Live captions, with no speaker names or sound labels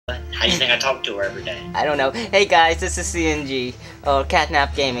talk to her every day. I don't know. Hey guys, this is CNG, or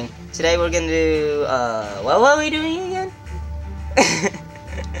Catnap Gaming. Today we're gonna do, what are we doing again?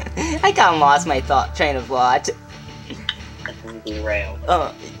 I kinda lost my train of thought. Derailed.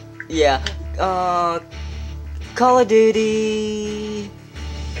 Yeah. Call of Duty...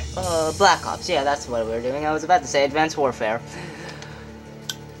 Black Ops. Yeah, that's what we're doing. I was about to say Advanced Warfare.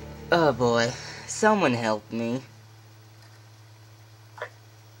 Oh boy. Someone help me.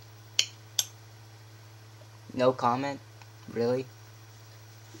 No comment? Really?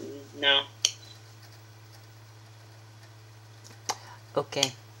 No.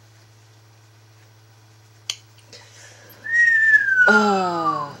 Okay.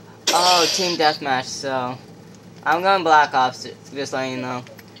 Oh, Team Deathmatch, so... I'm going Black Ops, just letting you know.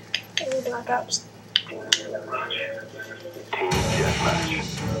 Black Ops.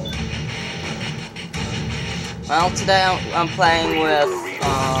 Well, today I'm playing with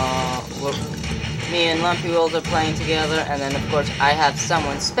me and Lumpy Wolves are playing together, and then of course I have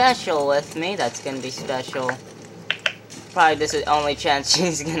someone special with me that's gonna be special. Probably this is the only chance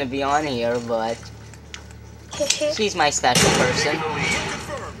she's gonna be on here, but she's my special person.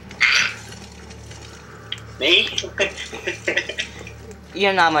 Me?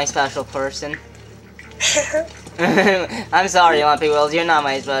 You're not my special person. I'm sorry, Lumpy Wolves, you're not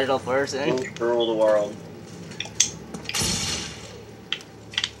my special person. Rule the world.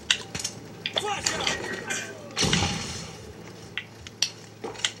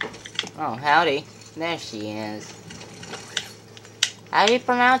 Oh, howdy. There she is. How do you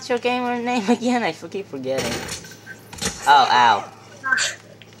pronounce your gamer name again? I keep forgetting. Oh, ow.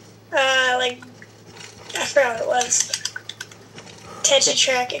 Like, I forgot what it was. Tetra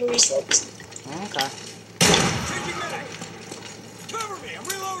Track and Resets. Okay. Cover me, I'm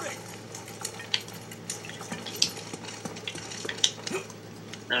reloading.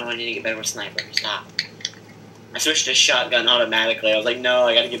 No, I need to get better with sniper. Stop. I switched to shotgun automatically. I was like, no,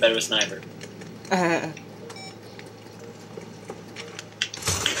 I gotta get better with sniper.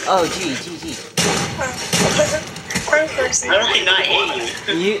 Oh, gee. Wrong person. How did I not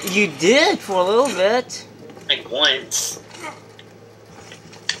hit you? You did for a little bit. Like once.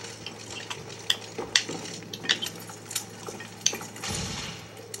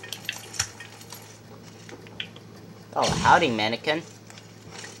 Oh, howdy, mannequin.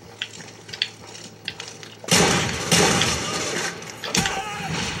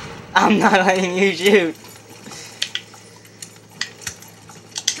 I'm not letting you shoot.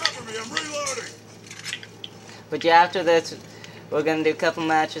 Cover me, I'm reloading. But yeah, after this, we're gonna do a couple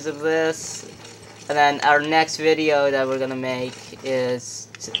matches of this, and then our next video that we're gonna make is,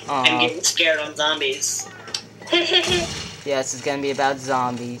 I'm getting scared on zombies. yes, it's gonna be about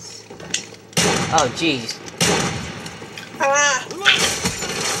zombies. Oh, jeez. Ah.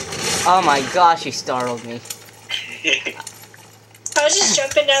 Oh my gosh, he startled me. I was just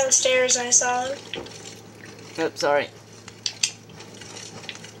jumping down the stairs and I saw him. Oops, sorry.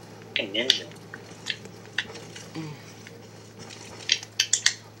 A ninja.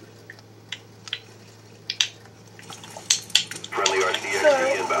 Friendly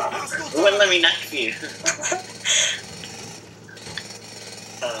RCXD inbound. Wouldn't let me knife you.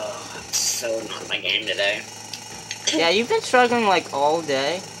 Oh, I'm so not in my game today. Yeah, you've been struggling like all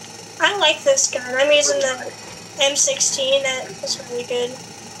day. I like this gun. I'm using the M16. That is really good.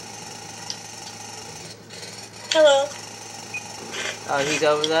 Hello. Oh, he's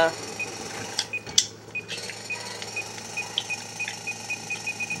over there?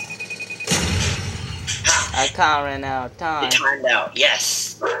 I kinda ran out of You time. timed out,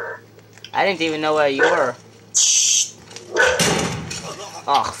 yes. I didn't even know where you were.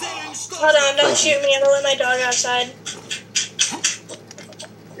 Oh, Hold on, don't shoot me. I'm gonna let my dog outside.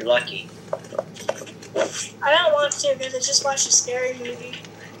 You're lucky. I don't want to because I just watched a scary movie.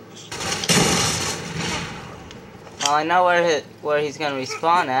 well, I know where he's gonna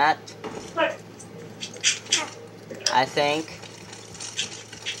respawn at. I think.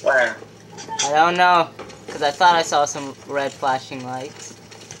 Where? I don't know, because I thought I saw some red flashing lights.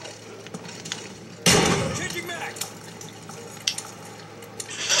 Changing mag.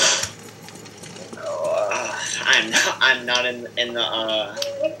 Oh, I'm not in the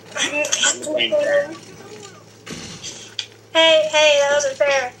Hey, that wasn't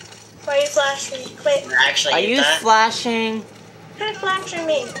fair. Why you flashing me? Quit. Actually, Are you flashing? Quit flashing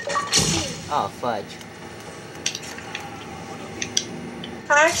me. Oh, fudge.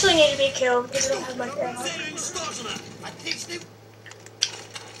 I actually need to be killed because I don't have my gun.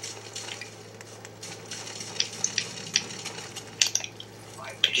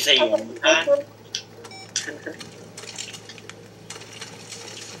 Did you say you want to die?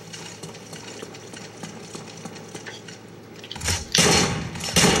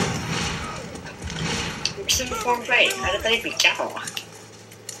 Wait, how did they even count?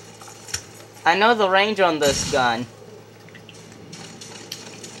 I know the range on this gun.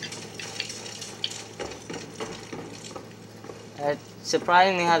 It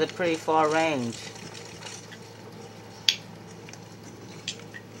surprisingly has a pretty far range.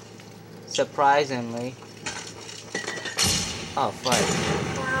 Surprisingly. Oh, fuck.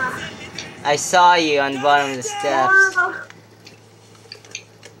 I saw you on the bottom of the steps. Wow.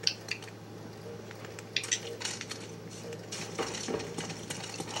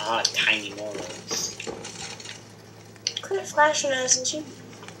 Ah, tiny mortals. Quit flashing us, and you.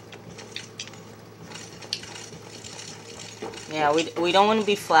 Yeah, we don't want to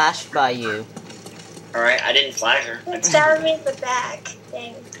be flashed by you. Alright, I didn't flash her. It stabbed me in the back.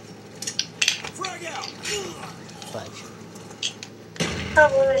 Dang. Frag out. Fudge. Oh,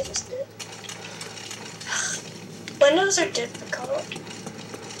 what I just did. Windows are difficult.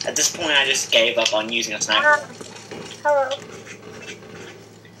 At this point, I just gave up on using a sniper. Ah, hello.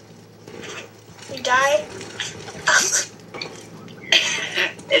 You died?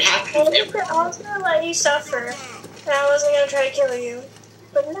 It happened. I was gonna let you suffer, and I wasn't gonna try to kill you.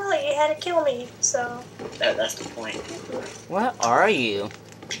 But no, you had to kill me, so. That's the point. Where are you?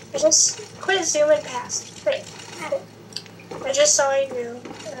 I just quit zooming past. Wait. I just saw you,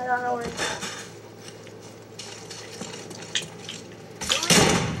 and I don't know where you are.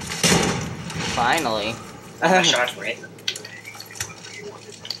 Finally. My shots were hitting.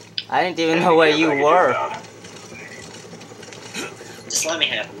 I didn't even know where you were. Just let me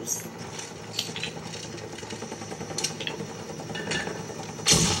have this.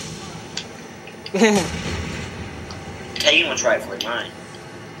 Taking what's rightfully mine.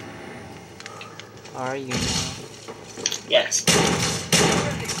 Are you now? Yes.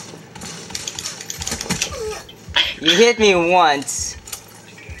 You hit me once,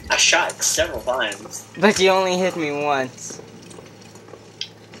 I shot several times. but you only hit me once.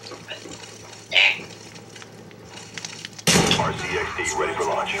 RCXD ready for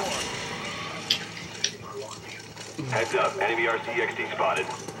launch. Heads up, enemy RCXD spotted.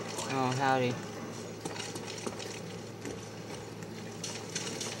 Oh, howdy.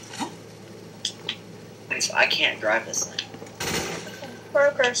 So I can't drive this thing.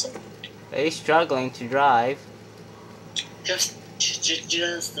 Wrong person. Are you struggling to drive? Just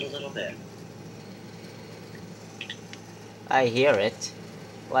a little bit. I hear it.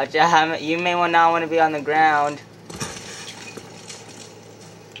 Watch out, you may not want to be on the ground.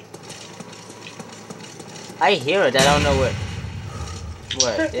 I hear it, I don't know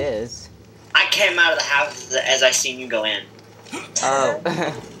where it is. I came out of the house as I seen you go in. Oh.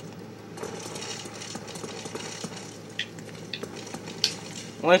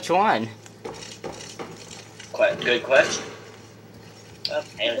 Which one? Quite good question.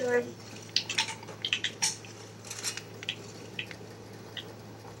 Okay. Good.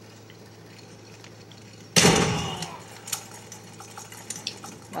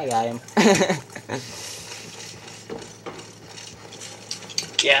 I got him.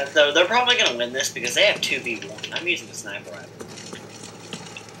 Yeah, so they're probably gonna win this because they have 2v1. I'm using the sniper rifle.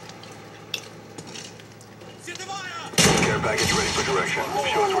 Care package ready for direction.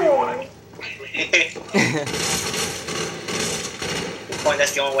 Show us where you want it. At this point,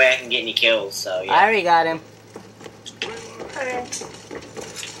 that's the only way I can get any kills, so yeah. I already got him. Okay.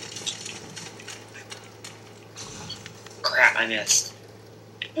 Crap, I missed.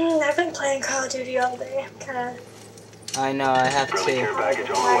 I've been playing Call of Duty all day. Kinda. I know, I have Friendly care to. package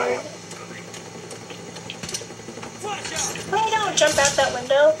on the way. Why don't jump out that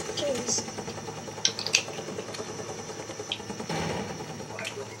window? Jeez.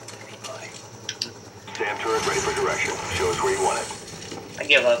 SAM turret ready for direction. Show us where you want it. I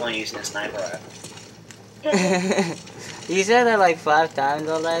give up on using the sniper rifle. You said that like 5 times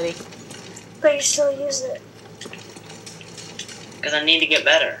already? But you still use it. Because I need to get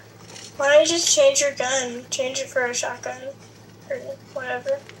better. Why don't you just change your gun? Change it for a shotgun. Or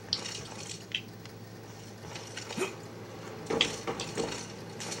whatever.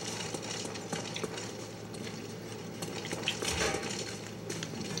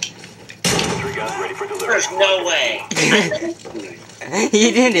 Sentry gun ready for delivery. There's no way.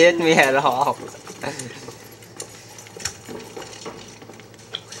 You didn't hit me at all.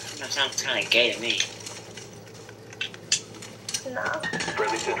 That sounds kind of gay to me. Nah.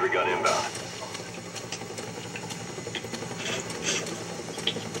 Friendly sentry gun inbound.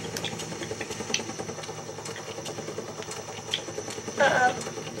 Uh-oh.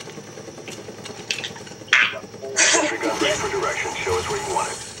 Sentry gun ready for direction. Show us where you want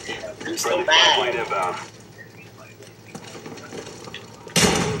it. I'm so Friendly flashlight bad. inbound.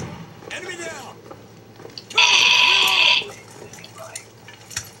 Enemy down.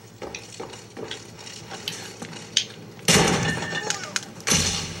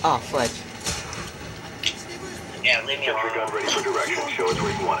 Oh, fudge. Yeah, leave me Sentry alone. gun ready for direction. Show us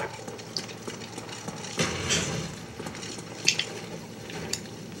where you want it.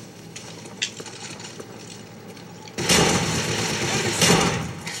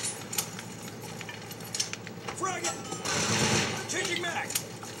 Frag it. Changing mag.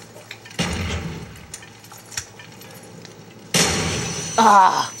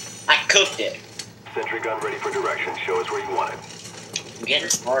 Ah! I cooked it. Sentry gun ready for direction. Show us where you want it. I'm getting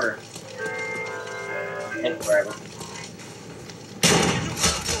smarter. Take forever.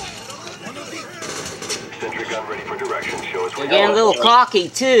 Sentry gun ready for direction. Show us where You're you getting a want little cocky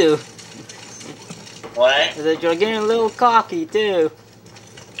too. What? You're getting a little cocky too.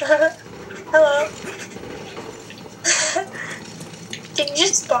 Hello. Did you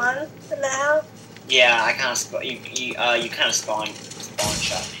just spawn in the house? Yeah, I kind of you kind of spawn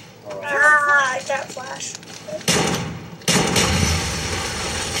shot me. Alright. Ah, I got flash.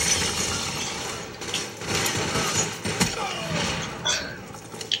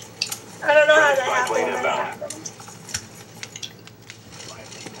 I don't know how that Spy plane happened. inbound.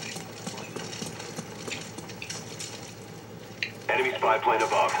 Enemy spy plane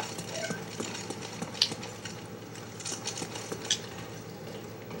above.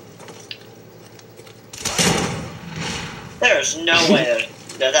 There's no way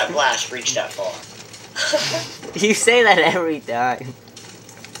that blast reached that far. You say that every time.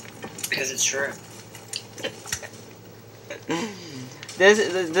 Because it's true.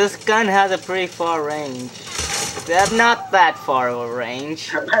 This gun has a pretty far range. That's not that far of a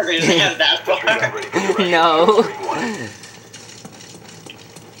range. I really have that Sentry gun far. ready for direction. No. Show us where you want it.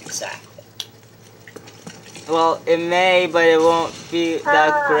 Exactly. Well, it may, but it won't be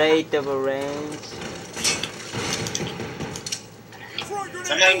that great of a range.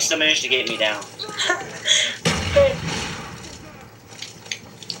 Somehow you still managed to get me down. Good.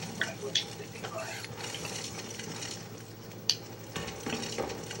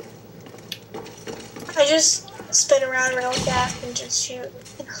 I just spin around real fast and just shoot.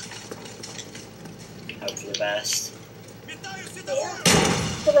 Hope for the best. Yeah.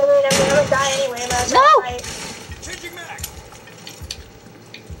 But I mean, I'm gonna die anyway, but I was gonna fight. Changing mag.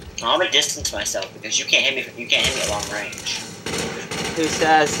 I'm gonna distance myself because you can't hit me. You can't hit me at long range. Who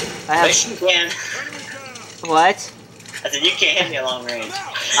says I have Wish you can. what? I said you can't hit me at long range.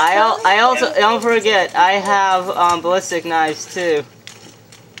 I also don't forget I have ballistic knives too.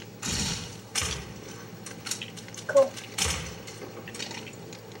 Cool.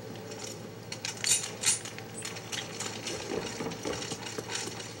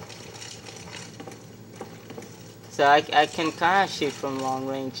 So I can kind of shoot from long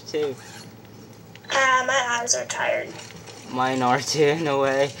range too. My eyes are tired. Mine are too in a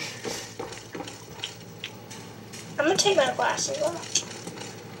way. I'm gonna take my glasses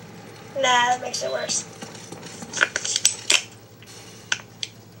off. Nah, that makes it worse.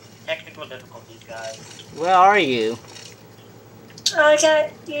 Technical difficulties, guys. Where are you? Oh,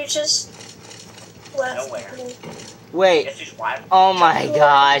 okay, you just left Nowhere. me. Wait. Guess who's wild? Oh my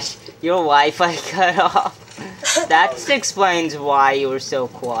gosh. Your Wi-Fi cut off. That explains why you were so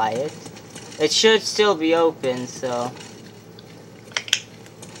quiet. It should still be open, so.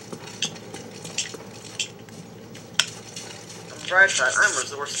 On the bright side, I'm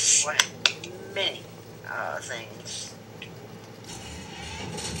resourceful playing many things.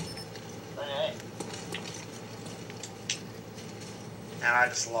 But hey. Now I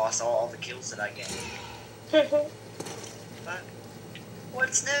just lost all the kills that I gained. But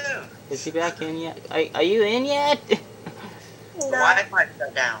what's new? Is he back in yet? Are you in yet? The No. Wi-Fi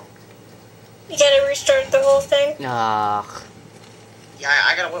shut down. You gotta restart the whole thing. Ah. Yeah,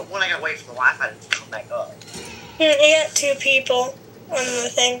 I gotta wait for the Wi-Fi to come back up. You got 2 people on the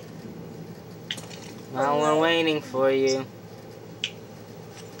thing. Well, we're waiting for you.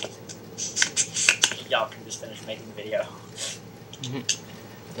 Y'all can just finish making the video.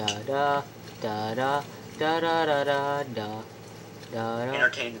 Da da da da da da da da da da.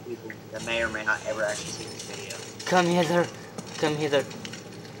 Entertain the people that may or may not ever actually see this video. Come hither. Come hither.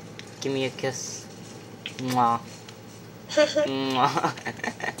 Give me a kiss. Mwah. Mwah.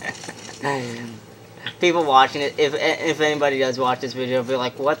 People watching it, if anybody does watch this video, will be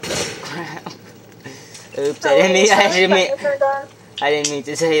like, what the crap? Oops, I didn't mean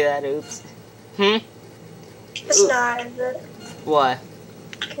to say that, oops. It's not, is it? What?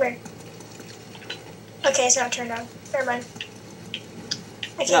 Come here. Okay, it's not turned on. Never mind.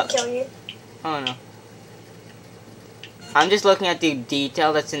 I can't kill you. Oh no. I'm just looking at the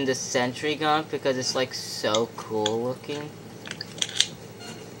detail that's in the sentry gun because it's like so cool looking.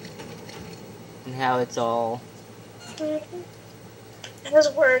 And how it's all... It has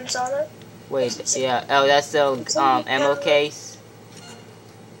words on it. Wait, yeah. Oh, that's the ammo case.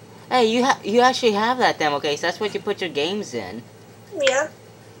 Hey, you actually have that ammo case. That's what you put your games in. Yeah.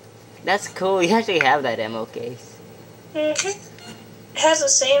 That's cool. You actually have that ammo case. Mhm. It has the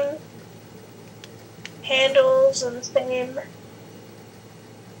same handles and the same. It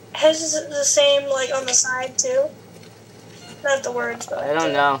has the same like on the side too. Not the words, but I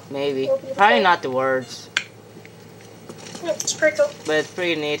don't know. Maybe. Probably not the words. It's pretty cool. But it's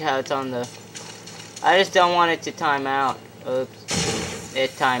pretty neat how it's on the. I just don't want it to time out. Oops.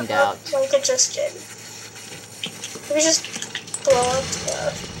 It timed out. Like it just did. We just blow up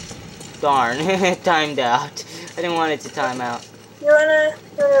stuff. Darn. It timed out. I didn't want it to time out. You wanna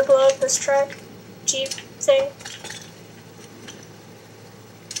blow up this truck? Jeep thing?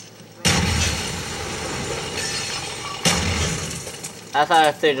 I thought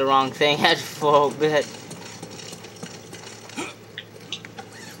I threw the wrong thing at full bit.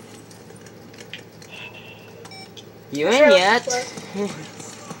 You in yet?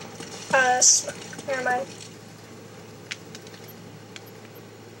 Never mind.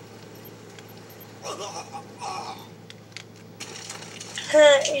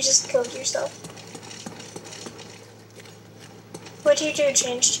 You just killed yourself. What do you do,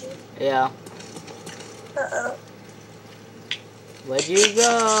 change to? Yeah. Uh-oh. Where'd you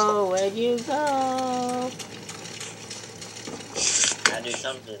go? Where'd you go? I do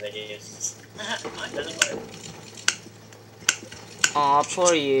some of the videos. Mine doesn't work. Aw,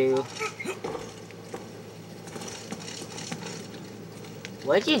 poor you.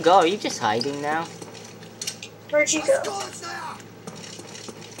 Where'd you go? Are you just hiding now? Where'd you go?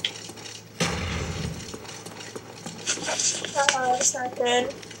 Uh-oh, that's not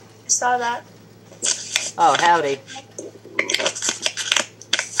good. I saw that. Oh, howdy.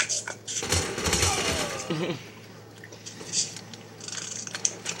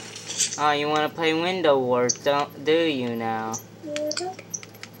 Oh, you want to play Window Wars, do you now? Mm-hmm.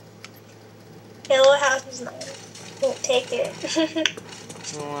 Yellow house is mine. Won't take it.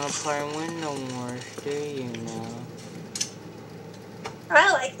 You want to play Window Wars, do you now?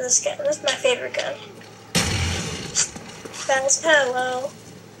 I like this gun. This is my favorite gun. That was kind of low.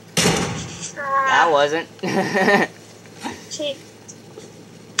 That wasn't. Cheap.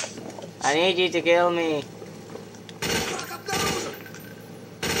 I need you to kill me.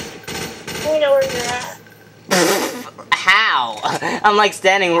 We know where you're at. How? I'm like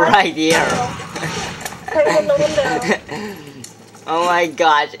standing right here. Right in the window. Oh my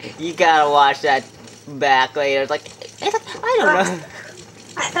gosh, you gotta watch that back later. It's like, I don't know.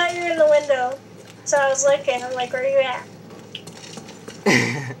 I thought you were in the window, so I was looking. I'm like, where are you at?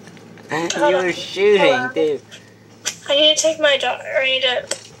 You were shooting, dude. I need to take my dog, or I need to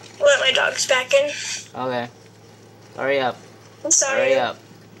let my dogs back in. Okay. Hurry up. I'm sorry. Hurry up.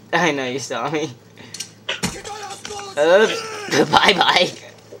 I know you saw me. Bye-bye.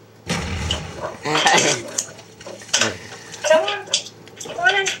 Come on. Come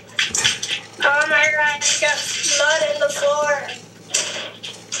on in. Oh my god, you got mud in the floor.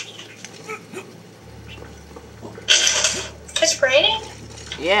 It's raining?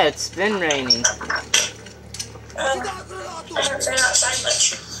 Yeah, it's been raining. I haven't been outside much.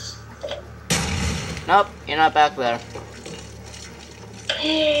 Nope, you're not back there.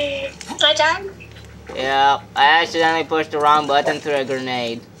 I died? Yeah, I accidentally pushed the wrong button through a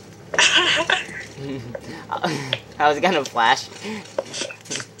grenade. I was gonna flash.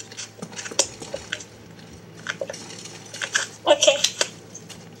 Okay.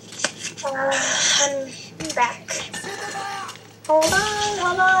 I'm back. Hold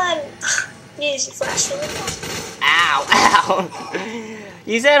on. Easy flashing. Ow, ow.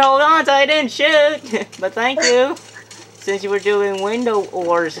 You said hold on, so I didn't shoot. But thank you. Since you were doing Window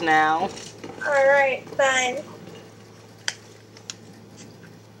Wars now. Alright, fine.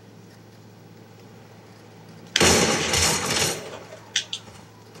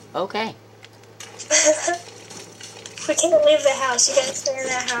 Okay. We can't leave the house. You gotta stay in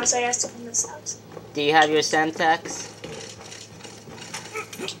that house. I gotta stay in this house. Do you have your Semtex?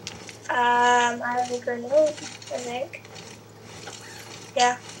 I have a grenade, I think.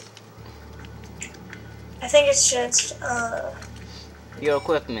 Yeah. I think it's just, Your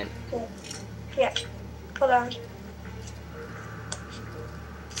equipment. yeah. Hold on.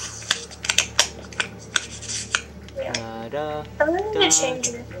 Yeah. Da-da, I'm gonna need to change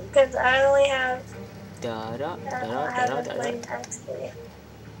it, because I only have, da-da, I don't da-da, have da-da, a plane da-da. tax to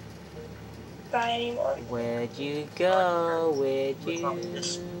buy anymore. Where'd you go? Where'd you...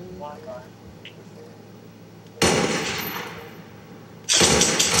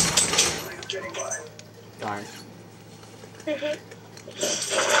 Getting by. Darn.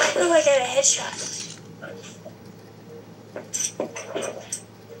 Oh, I got a headshot.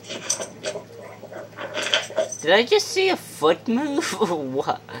 Did I just see a foot move?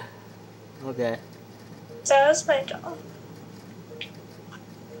 What? Okay. That was my dog.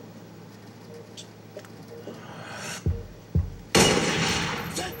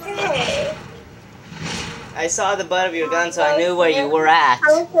 Hey. I saw the butt of your gun, so I knew where you were at.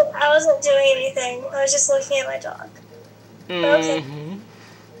 I wasn't doing anything. I was just looking at my dog. Mm-hmm.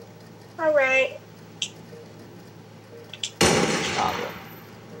 Alright. Problem.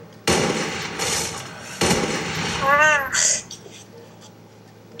 Ah.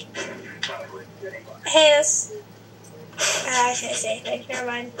 Hey, this. I can't say anything. Never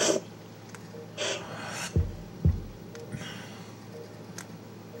mind.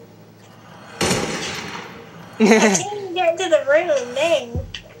 I can't even get into the room, dang.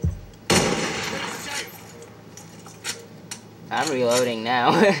 I'm reloading now.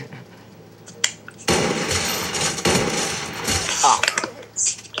 Oh.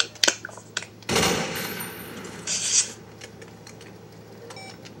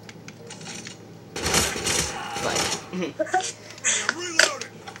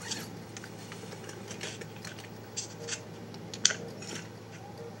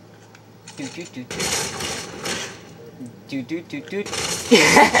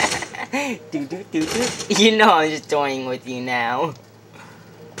 You know I'm just toying with you now.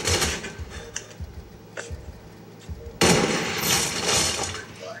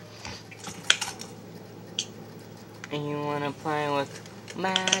 And you wanna play with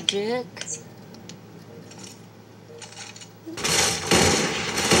magic?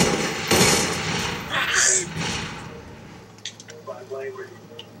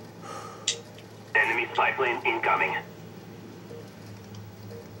 Enemy spy plane incoming.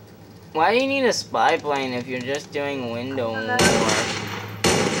 Why do you need a spy plane if you're just doing window war?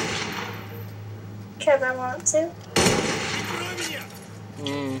 Because I want to.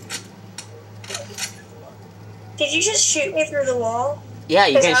 Hmm. Did you just shoot me through the wall? Yeah,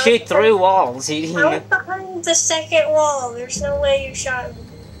 you can shoot through walls. I was behind the second wall. There's no way you shot me.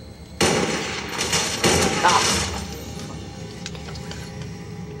 Ah.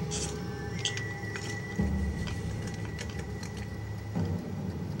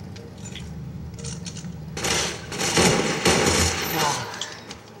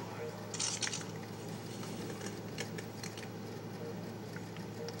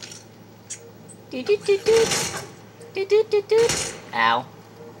 Ow.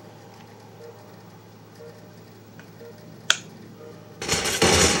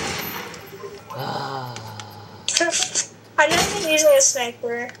 I'm not even using a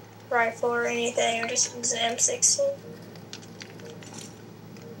sniper rifle or anything. I'm just using an M16.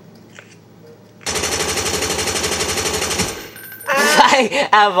 I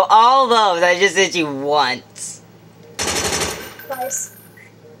have all those. I just hit you once. Nice.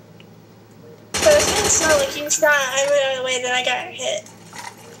 But it's gonna sound like you shot. I went out of the way that I got hit.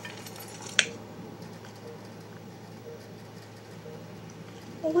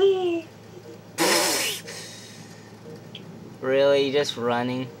 Wee. Really? Just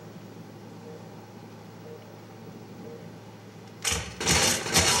running?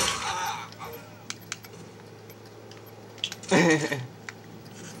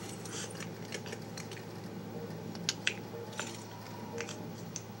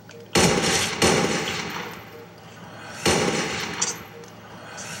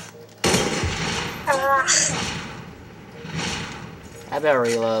 I better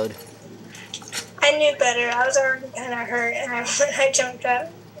reload. I knew better. I was already kind of hurt, and I jumped out,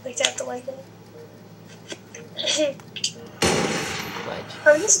 looked out the window.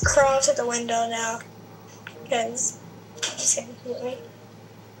 I'm just crawl to the window now, because he's gonna hit me.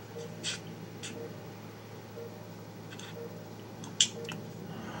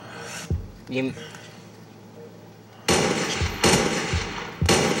 You.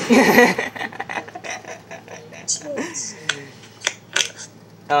 Jeez.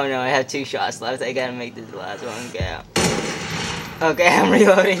 Oh no, I have 2 shots left. I gotta make this last one count. Okay, I'm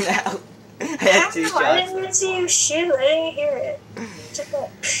reloading now. I have 2 shots. I didn't even see you shoot. I didn't hear it. Just like,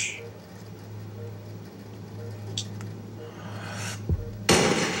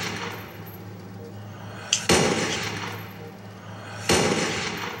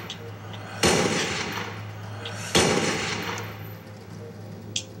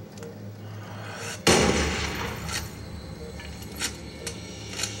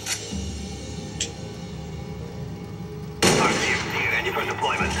 Ready for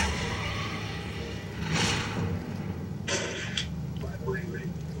deployment.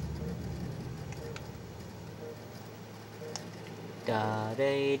 Da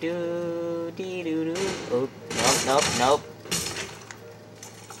dee doo dee doo doo. Oh, nope.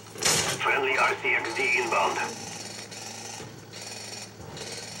 Friendly RCXD inbound.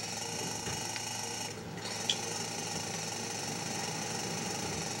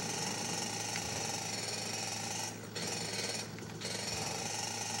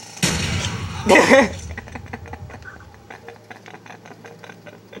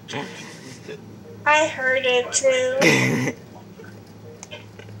 I heard it too.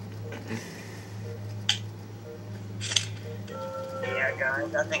 Yeah,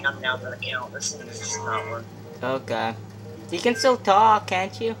 guys, I think I'm down for the count. This thing is just not working. Okay. You can still talk,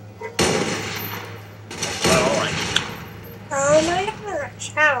 can't you? Well, Oh my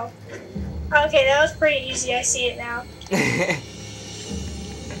gosh, how? Okay, that was pretty easy. I see it now.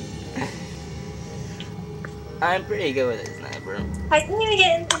 I'm pretty good with this sniper. I can't even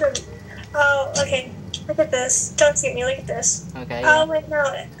get into the. Oh, okay. Look at this. Don't see me. Look at this. Okay. Oh Yeah. wait, no.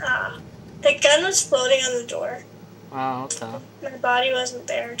 The gun was floating on the door. Oh, okay. My body wasn't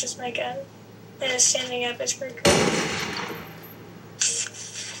there, just my gun. And it's standing up. It's pretty cool.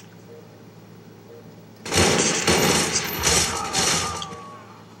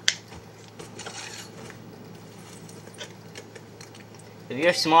 If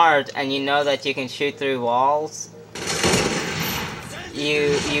you're smart and you know that you can shoot through walls,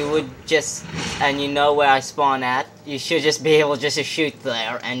 you would just, and you know where I spawn at, you should just be able just to shoot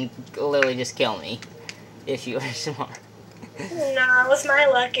there and literally just kill me. If you were smart. Nah, with my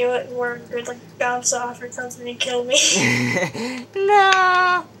luck, it wouldn't work. It would like bounce off or something and kill me.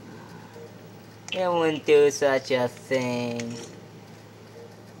 No! It wouldn't do such a thing.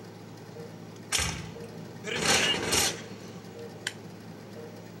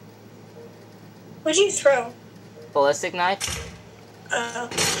 What'd you throw? Ballistic knife? Oh.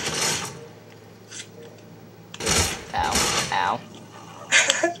 Ow. Ow.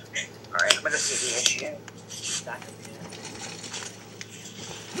 alright, I'm gonna see the issue. Back up again.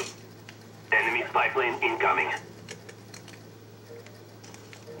 Enemy spy plane incoming.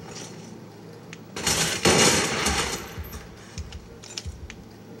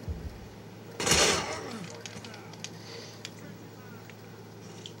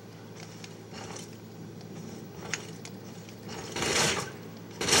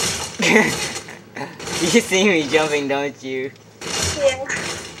 You see me jumping, don't you? Yeah.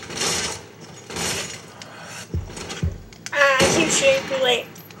 I keep shooting too late.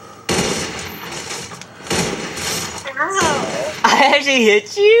 Ow. I actually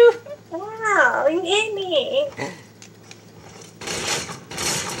hit you? Wow, you hit me.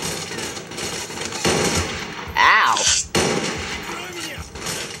 Ow.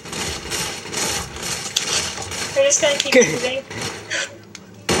 We're just gonna keep moving.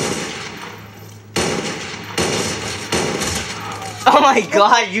 Oh my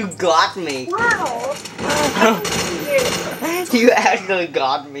god, you got me. Wow. You actually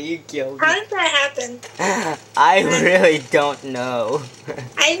got me, you killed How me. did that happen? I really don't know.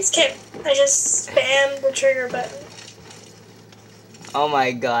 I just spammed the trigger button. Oh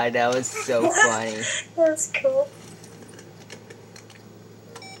my god, that was so funny. That's cool.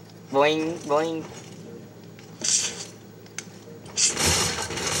 Boing, boing.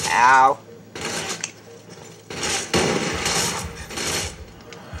 Ow.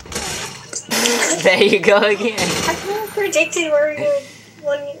 There you go again. I could have predicted where you would,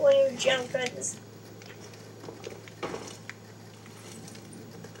 when you would jump. I just...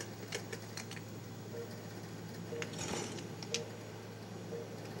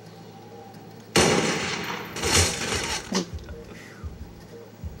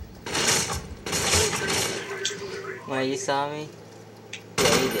 Wait, you saw me?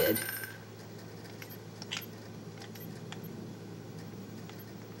 Yeah, you did.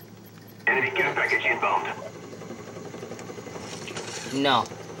 Enemy care package inbound. No.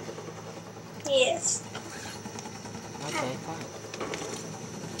 Yes. Okay,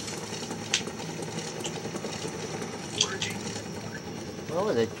 fine. Where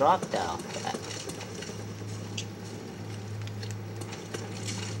was it dropped out?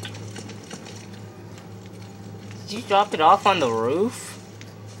 Did you drop it off on the roof?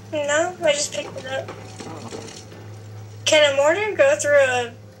 No, I just picked it up. Oh. Can a mortar go through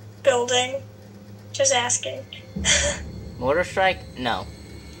a building? Just asking. Mortar strike? No.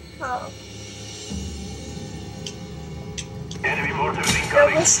 Oh. Enemy mortars That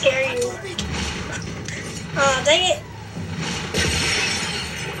incoming. will scare you. Oh, dang it.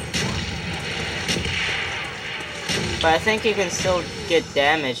 But I think you can still get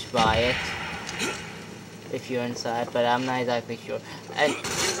damaged by it. If you're inside, but I'm not exactly sure. And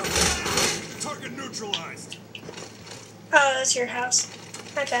Target neutralized. Oh, that's your house.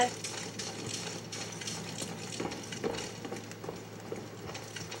 My bad.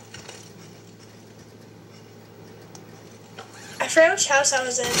 I forgot which house I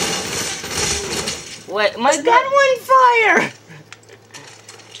was in. Wait, my gun went fire!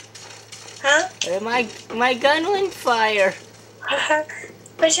 Huh? My gun went fire.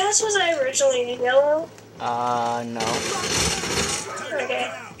 Which house was I originally in? Yellow? No.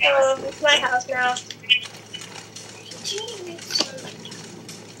 Okay. Well, my house now.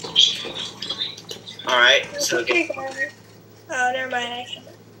 Alright, so Oh, never mind. I can't.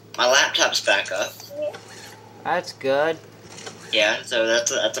 my laptop's back up. That's good. Yeah, so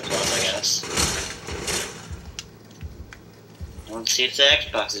that's a plus, I guess. Let's see if the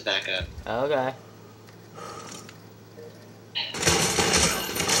Xbox is back up. Okay.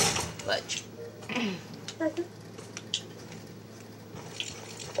 Let's.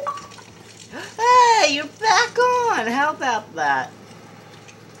 Hey, you're back on! How about that?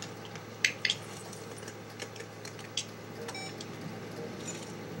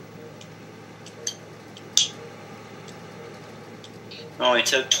 Only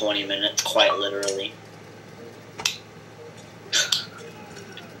took 20 minutes, quite literally.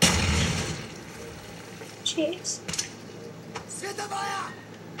 Jeez.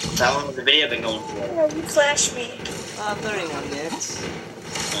 How long has the video been going for? Oh, you flashed me. 31 minutes.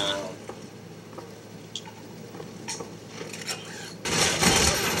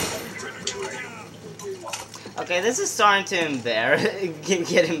 Okay, this is starting to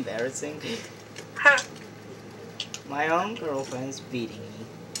get embarrassing. Huh. My own girlfriend's beating me.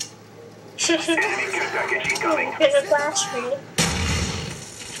 Enemy care package incoming. Because it flashed me.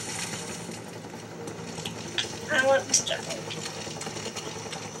 I want to jump.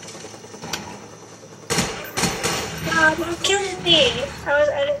 You're killing me.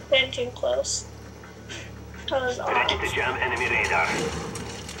 I didn't stand too close. That was Ready awful. to jam enemy radar.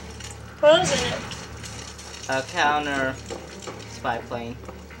 What was it? A counter spy plane.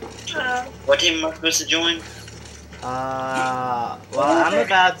 What team am I supposed to join? Well, I'm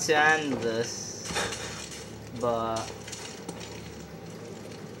about to end this, but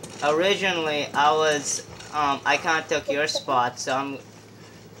originally I was, I kinda took your spot, so I'm.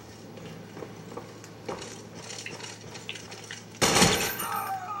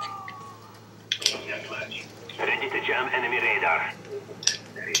 Ready to jam enemy radar.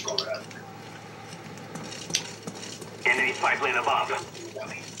 Enemy spy plane above.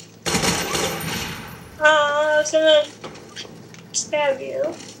 Oh, I was gonna stab you.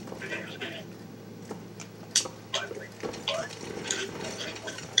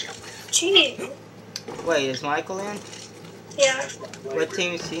 Gee. Wait, is Michael in? Yeah. What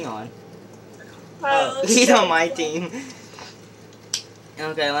team is he on? Oh, He's on my team.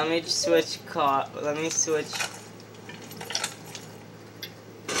 Okay, let me switch car. Let me switch.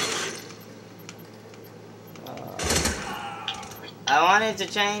 I wanted to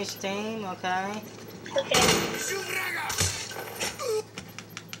change team, okay? Okay.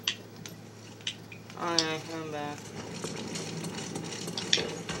 Alright, I'm back.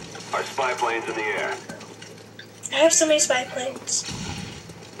 Our spy planes in the air. I have so many spy planes.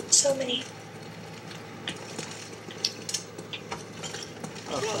 So many.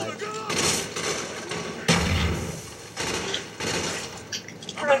 Oh, fuck.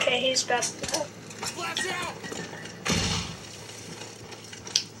 Okay, he's back now.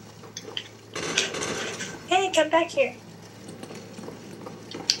 Hey, come back here.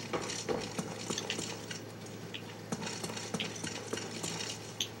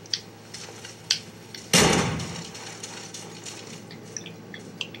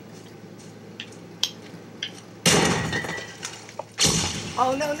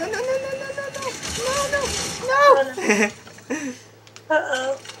 Oh no no no no no no no no no no!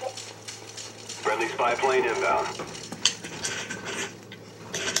 Uh-oh. Friendly spy plane inbound.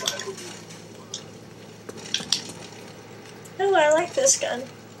 Oh, I like this gun.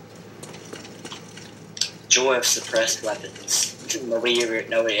 Joy of suppressed weapons. Nobody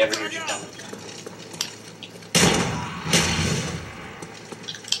ever heard you done.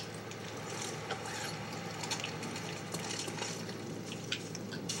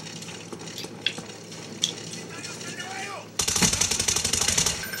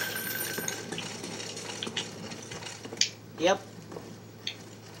 Yep.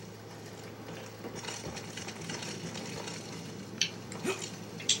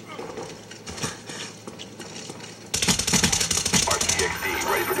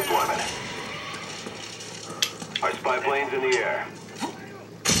 RCXD ready for deployment. Our spy planes in the air.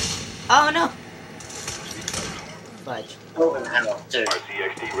 Oh no! Fudge. Oh, hell, dude.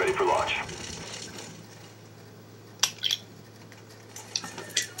 RCXD ready for launch.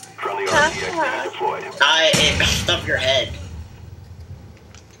 RCXD deployed. It bounced off your head.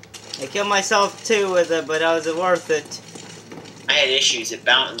 I killed myself too with it, but was it worth it? I had issues. The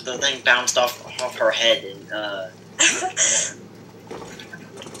thing bounced off her head, and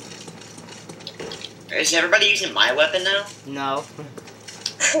Is everybody using my weapon now? No.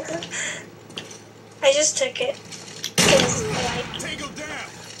 I just took it. Because Tango down.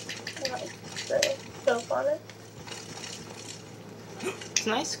 I like the scope on it. It's a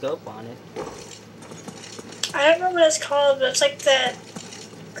nice scope on it. I don't know what it's called, but it's like that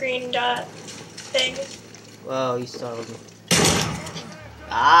green dot thing. Whoa, you startled me.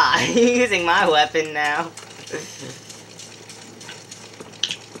 Ah, you're using my weapon now.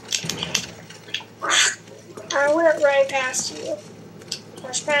 I went right past you. I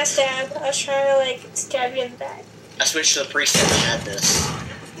was trying to stab. I was trying to like stab you in the back. I switched to the preset and had this.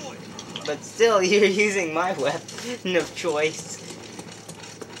 But still, you're using my weapon of choice.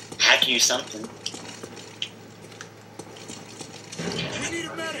 I had to use something. We need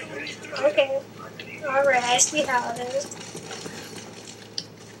a medic. Okay. Alright, I see how it is.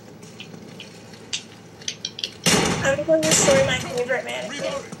 I'm going to destroy my favorite mannequin.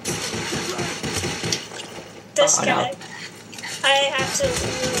 Reloading. This Oh, guy. no. I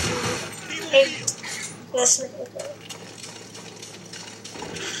absolutely hate this mannequin.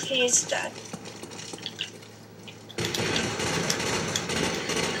 He's dead.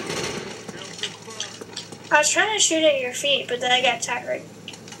 I was trying to shoot at your feet, but then I got tired.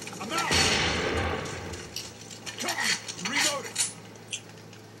 I'm out. Cover me. Reloading.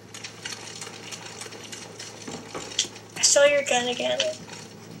 I stole your gun again.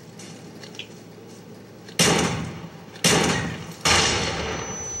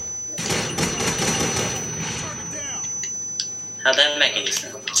 Target down. How'd that make any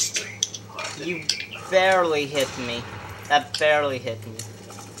sense? You barely hit me. That barely hit me.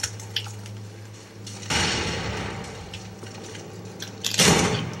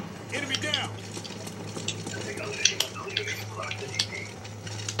 Enemy down.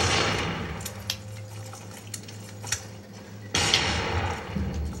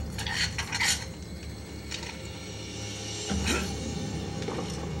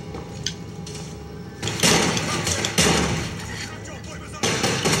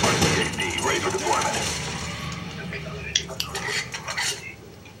 RCXD ready for deployment.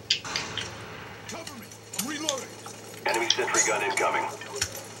 Cover me. I'm reloading. Enemy sentry gun incoming.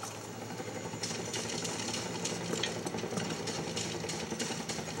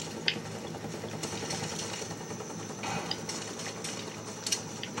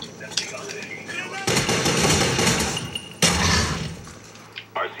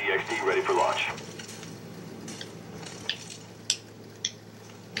 RCXD ready for launch.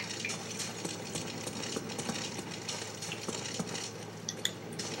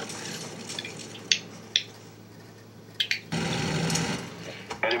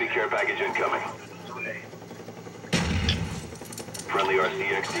 Enemy care package incoming. Friendly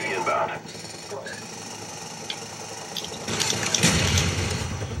RCXD inbound.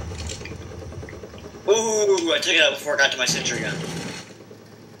 Ooh, I took it out before I got to my sentry gun.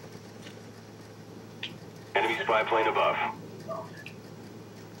 Enemy spy plane above.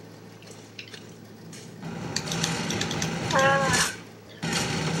 Ah,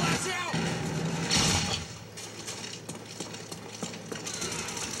 Blast out.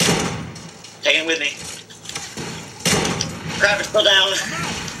 Take it with me. Crap, it's still down.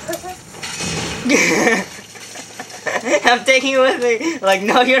 I'm taking it with me. Like,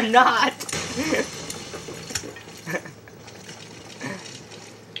 no, you're not.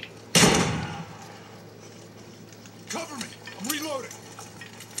 Cover me. I'm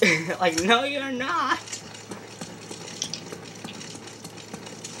reloading. Like, no, you're not.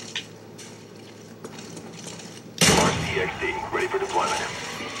 RCXD ready for deployment.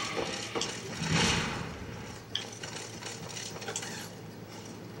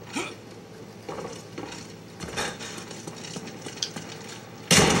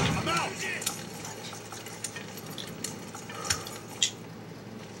 I'm out.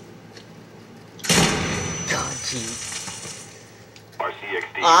 God, jeez.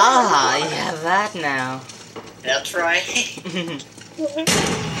 RCXD. Ah, you have that now. That's right.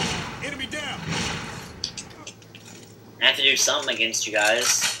 Enemy down. I have to do something against you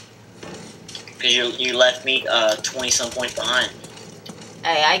guys. Because you left me 20-some points behind.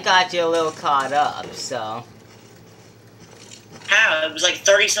 Hey, I got you a little caught up, so. How? It was like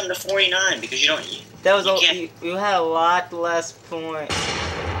 30-some to 49 because you don't... That was You a, can't- you had a lot less point.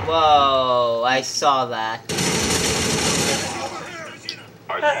 Whoa, I saw that.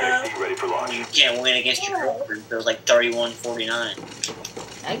 RCXD ready for launch. You can't win against your girlfriend. It was like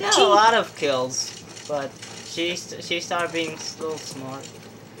 31-49. I got a lot of kills, but she started being a little smart.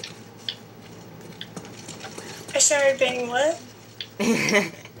 I started being what?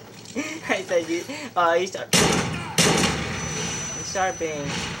 I said you start being.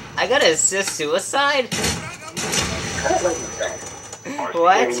 I gotta assist suicide.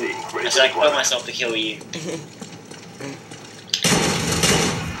 What? I said I killed myself to kill you.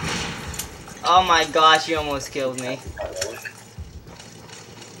 Oh my gosh, you almost killed me.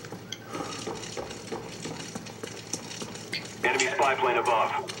 Enemy spy plane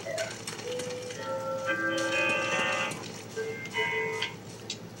above.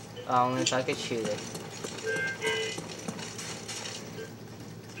 Only if I could shoot it.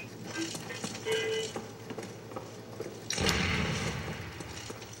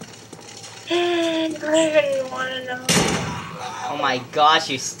 I don't even want to know. Oh my gosh,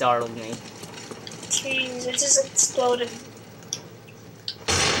 you startled me. Jeez, it just exploded.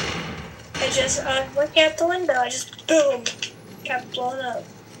 I just, looking out the window, I just, boom, got blown up.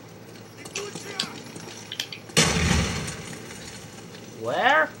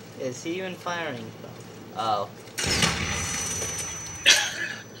 Where is he even firing from? Oh.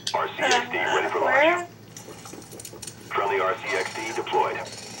 RCXD ready for Where? launch. Friendly RCXD deployed.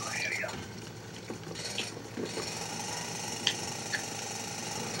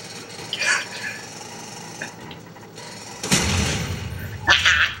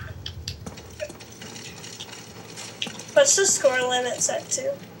 What's the score limit set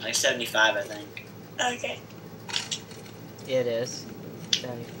to? Like 75, I think. Okay. It is.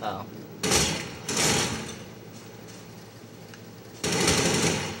 Oh.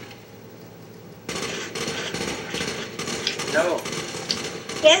 No.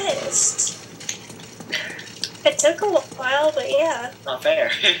 Yes. It took a while, but yeah. Not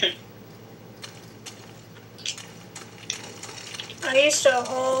fair. I used a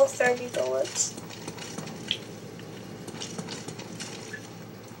whole 30 bullets.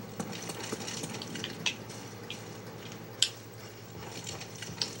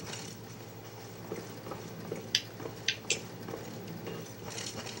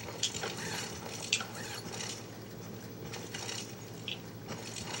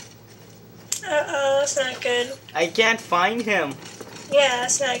 Uh-oh, that's not good. I can't find him. Yeah,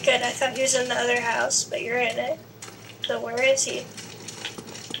 that's not good. I thought he was in the other house, but you're in it. So where is he?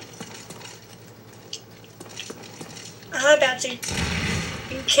 I'm about to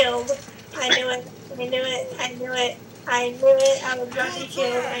be killed. I knew it. I knew it. I knew it. I knew it. I was about to be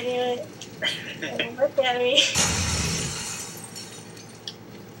killed. I knew it. And look at me.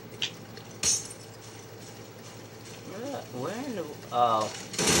 Where in the... Oh.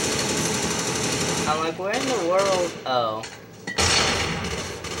 I'm like, where in the world... Oh.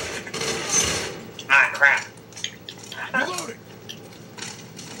 Ah, crap. Reloading.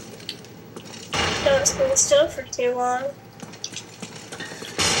 Don't stand still for too long.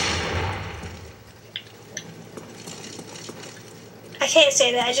 I can't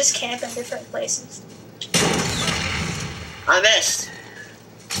say that. I just camp in different places. I missed.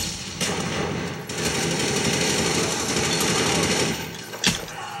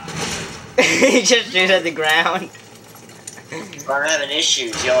 He just shoots at the ground. I'm having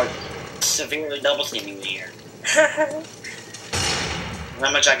issues. Y'all are severely double teaming me here.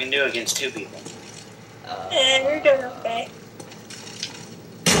 Not much I can do against two people. And you're doing okay.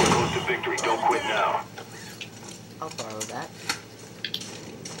 We're close to victory. Don't quit now. I'll borrow that.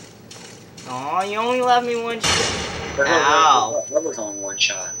 Aw, you only left me one shot. Ow. That was on one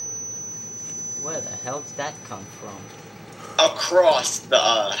shot. Where the hell did that come from? Across the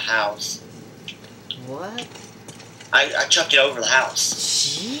house. What? I chucked it over the house.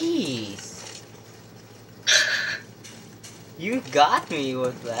 Jeez. You got me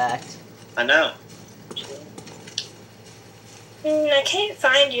with that. I know. I can't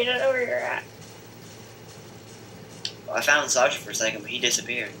find you. I don't know where you're at. I found Sasha for a second, but he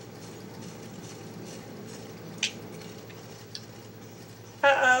disappeared.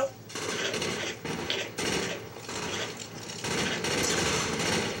 Uh-oh.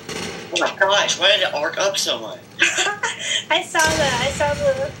 Oh my gosh, why did it arc up so much? I saw that. I saw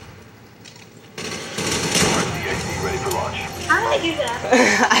the... RCXD ready for launch. How did I do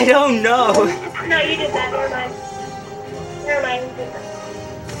that? I don't know. No, you did that. Never mind. Never mind. You did that.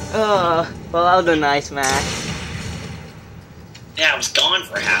 Well, that was a nice match. Yeah, I was gone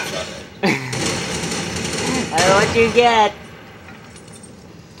for half of it. I know what you get.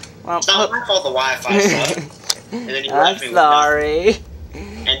 Well, It's not my fault the Wi-Fi sucked. And then you I'm left me with sorry. nothing.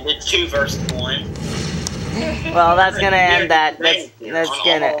 And did 2 versus 1. Well, that's gonna end that. On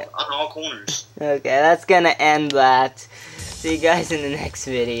On all corners. Okay, that's gonna end that. See you guys in the next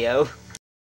video.